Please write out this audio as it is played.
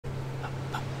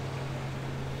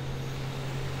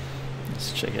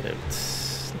Let's check it out.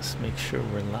 Let's make sure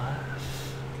we're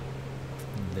live.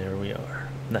 There we are.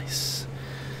 Nice.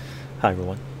 Hi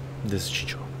everyone, this is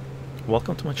Chycho.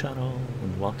 Welcome to my channel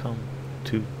and welcome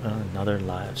to another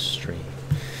live stream.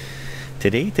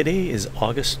 Today is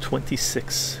August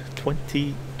 26,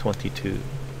 2022.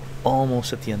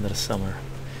 Almost at the end of the summer.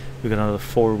 We've got another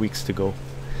 4 weeks to go.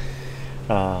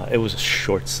 It was a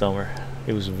short summer.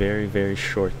 It was very, very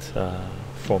short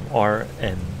from our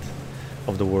end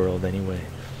of the world anyway.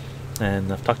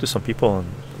 And I've talked to some people,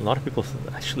 and a lot of people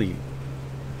actually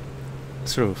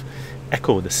sort of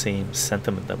echo the same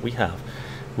sentiment that we have,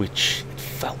 which it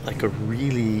felt like a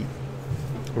really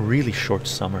short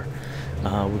summer.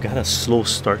 We got a slow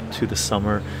start to the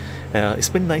summer. It's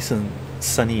been nice and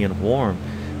sunny and warm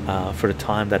for the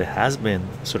time that it has been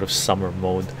sort of summer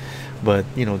mode, but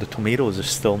you know, the tomatoes are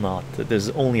still not,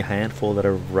 there's only a handful that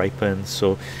are ripened.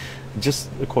 So just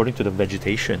according to the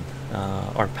vegetation,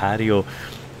 our patio,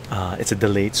 it's a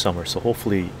delayed summer, so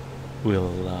hopefully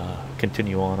we'll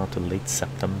continue on until late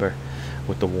September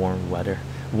with the warm weather.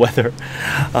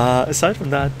 Aside from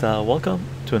that, welcome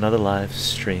to another live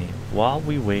stream while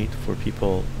we wait for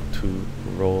people to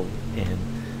roll in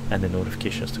and the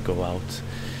notifications to go out.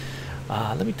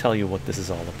 Let me tell you what this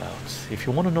is all about. If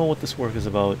you want to know what this work is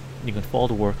about, you can follow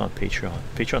the work on Patreon,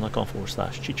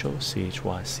 patreon.com/chycho,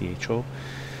 chycho.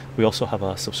 We also have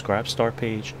a subscribe star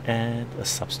page and a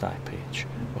Substack page.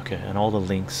 Okay, and all the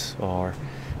links are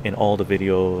in all the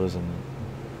videos and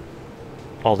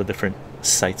all the different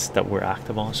sites that we're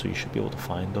active on, so you should be able to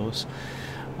find those.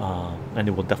 And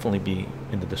it will definitely be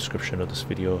in the description of this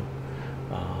video,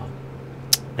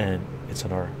 and it's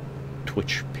on our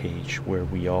Twitch page where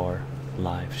we are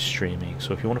live streaming.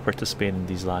 So if you want to participate in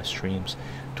these live streams,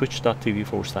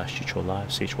 twitch.tv/chycho live,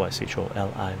 chycho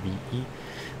live,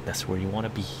 that's where you want to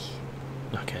be.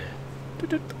 Okay.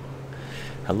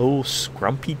 Hello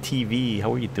Scrumpy TV,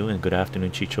 how are you doing? Good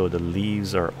afternoon, Chycho. The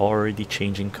leaves are already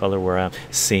changing color where I'm.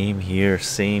 Same here.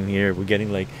 We're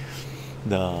getting like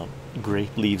the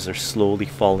grape leaves are slowly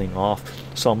falling off,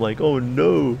 so I'm like, oh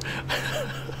no.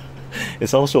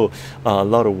 It's also a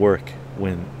lot of work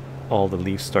when all the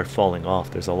leaves start falling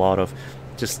off. There's a lot of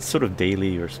just sort of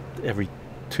daily or every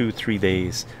 2-3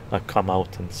 days I come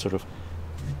out and sort of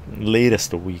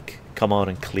latest a week come out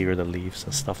and clear the leaves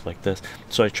and stuff like this.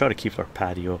 So I try to keep our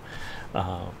patio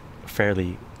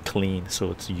fairly clean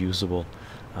so it's usable,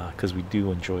 because we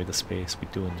do enjoy the space.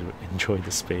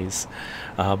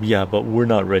 Yeah, but we're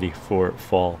not ready for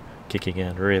fall kicking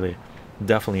in, really.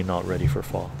 Definitely not ready for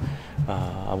fall.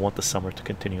 I want the summer to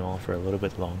continue on for a little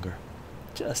bit longer,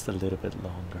 just a little bit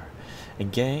longer.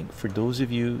 And gang, for those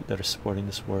of you that are supporting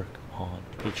this work on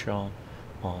Patreon,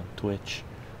 on Twitch,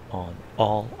 on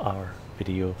all our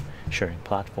video sharing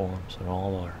platforms, and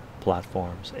all our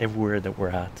platforms everywhere that we're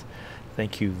at,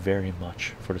 thank you very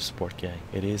much for the support, gang.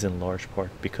 It is in large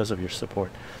part because of your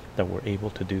support that we're able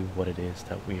to do what it is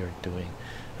that we are doing,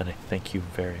 and I thank you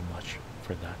very much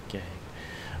for that, gang.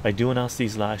 I do announce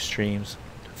these live streams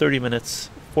 30 minutes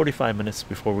 45 minutes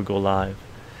before we go live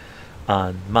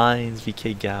on Minds,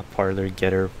 VK Gap, Parlor,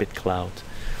 Getter, Bitclout,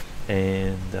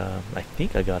 and I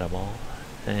think I got them all.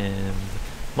 And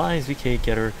Minds, VK,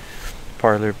 Getter,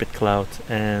 Parlor, Bitclout,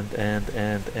 and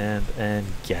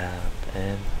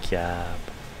Gap.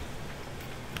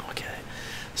 Okay,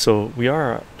 so we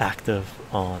are active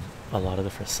on a lot of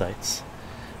different sites.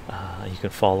 You can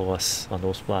follow us on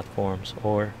those platforms,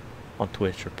 or on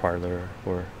Twitch, or Parlor,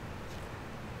 or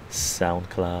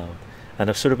SoundCloud. And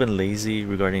I've sort of been lazy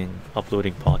regarding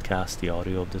uploading podcasts, the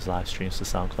audio of these live streams to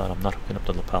SoundCloud. I'm not hooking up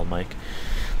the lapel mic.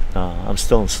 I'm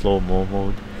still in slow-mo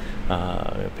mode.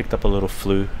 I picked up a little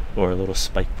flu, or a little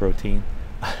spike protein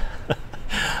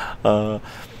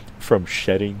from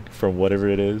shedding, from whatever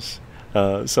it is.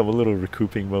 So I'm a little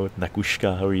recouping mode.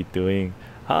 Nakushka, how are you doing?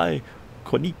 Hi,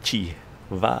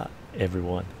 konnichiwa,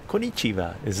 everyone.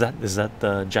 Konnichiwa. Is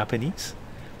that Japanese?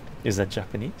 Is that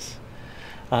Japanese?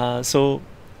 So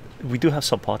we do have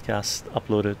some podcasts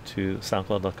uploaded to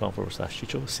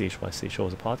soundcloud.com/chycho, chycho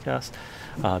is a podcast.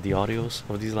 The audios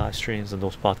of these live streams and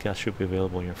those podcasts should be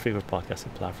available on your favorite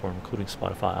podcasting platform, including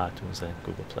Spotify, iTunes, and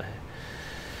Google Play.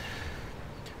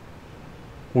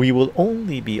 We will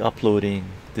only be uploading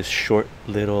this short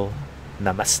little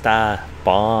Namaste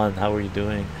Bon, how are you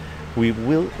doing? We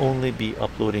will only be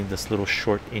uploading this little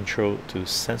short intro to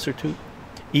CensorTube,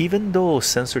 even though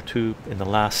CensorTube in the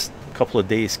last couple of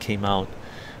days came out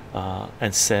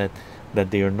and said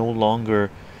that they are no longer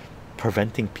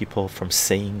preventing people from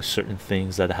saying certain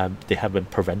things that they have been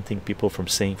preventing people from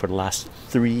saying for the last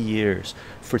 3 years.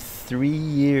 For 3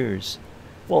 years,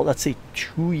 well, let's say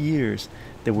 2 years,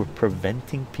 they were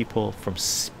preventing people from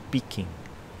speaking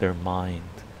their mind,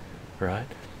 right?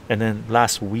 And then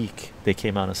last week they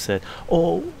came out and said,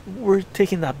 oh, we're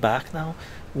taking that back now.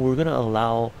 We're gonna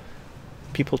allow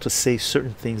people to say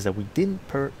certain things that we didn't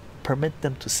permit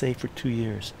them to say for 2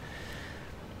 years.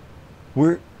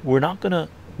 We're not gonna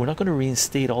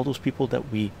reinstate all those people that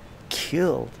we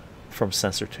killed from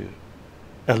CensorTube,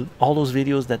 all those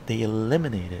videos that they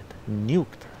eliminated,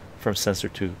 nuked from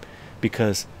CensorTube,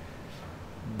 because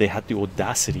they had the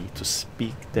audacity to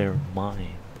speak their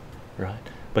mind, right?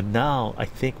 But now I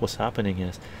think what's happening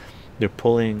is they're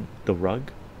pulling the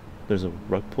rug. There's a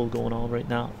rug pull going on right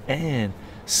now, and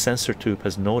CensorTube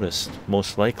has noticed,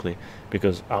 most likely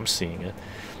because I'm seeing it,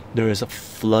 there is a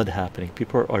flood happening.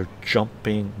 People are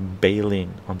jumping,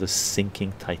 bailing on the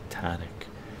sinking Titanic,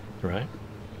 right?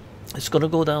 It's gonna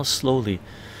go down slowly,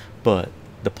 but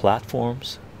the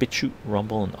platforms, BitChute,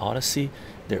 Rumble, and Odyssey,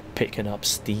 they're picking up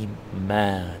steam.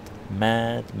 Mad,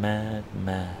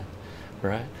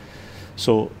 right?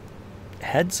 So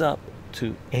heads up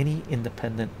to any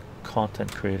independent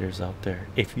content creators out there.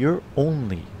 If you're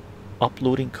only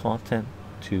uploading content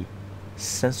to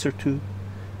CensorTube,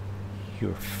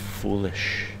 you're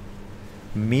foolish.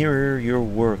 Mirror your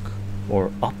work or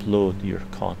upload your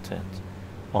content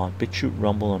on BitChute,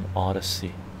 Rumble, and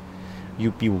Odyssey.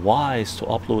 You'd be wise to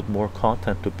upload more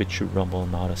content to BitChute, Rumble,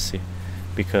 and Odyssey,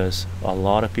 because a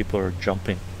lot of people are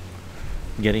jumping,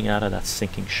 getting out of that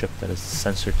sinking ship that is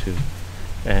CensorTube,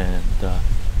 and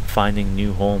finding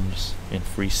new homes in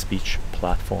free speech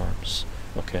platforms.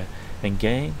 Okay, and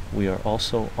gang, we are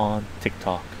also on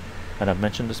TikTok, and I've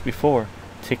mentioned this before.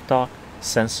 TikTok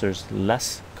censors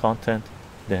less content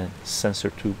than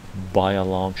CensorTube by a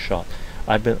long shot.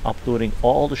 I've been uploading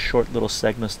all the short little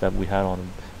segments that we had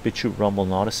on BitChute, Rumble,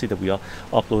 and Odyssey that we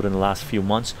uploaded in the last few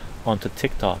months onto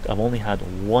TikTok. I've only had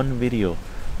one video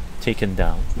taken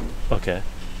down, okay,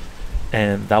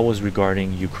 and that was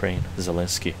regarding Ukraine,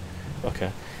 Zelensky.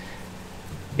 Okay,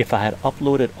 if I had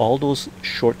uploaded all those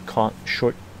short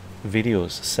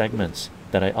videos, segments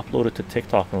that I uploaded to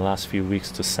TikTok in the last few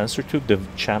weeks to CensorTube, the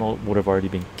channel would have already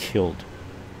been killed.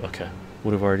 Okay,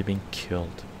 would have already been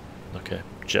killed. Okay,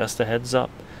 just a heads up.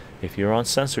 If you're on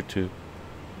CensorTube,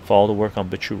 follow the work on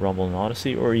BitChute, Rumble, and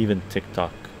Odyssey, or even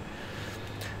TikTok.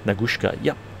 Nagushka,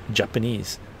 yep,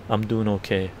 Japanese. I'm doing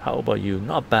okay. How about you?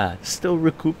 Not bad. Still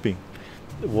recouping.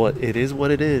 What it is,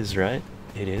 what it is, right?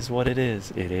 It is what it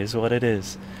is. It is what it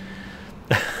is.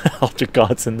 Ultra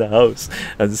God's in the house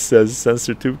and says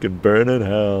CensorTube can burn in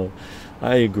hell.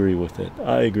 I agree with it.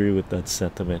 I agree with that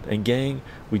sentiment. And gang,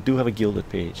 we do have a Gilded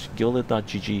page,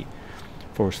 gilded.gg/chycho,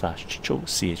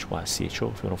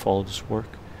 CHYCHO, if you want to follow this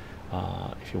work,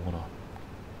 if you want to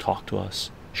talk to us,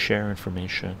 share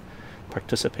information,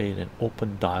 participate in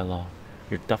open dialogue,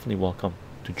 you're definitely welcome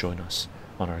to join us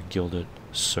on our Gilded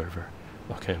server.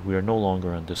 Okay, we are no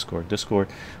longer on Discord. Discord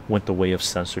went the way of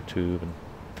CensorTube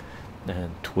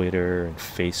and Twitter and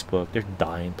Facebook. They're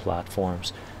dying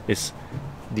platforms. It's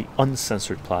the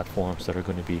uncensored platforms that are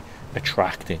going to be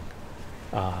attracting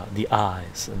the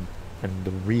eyes and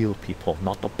the real people,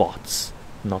 not the bots,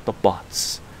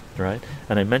 right?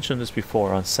 And I mentioned this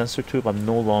before on CensorTube. I'm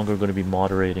no longer going to be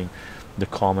moderating the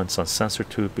comments on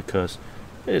CensorTube because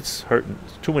it's hurting.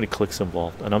 Too many clicks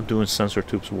involved, and I'm doing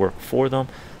CensorTube's work for them.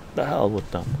 The hell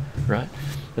with them, right?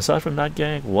 Aside from that,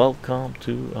 gang, welcome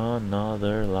to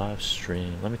another live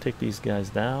stream. Let me take these guys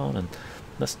down and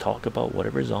let's talk about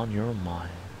whatever's on your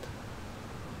mind.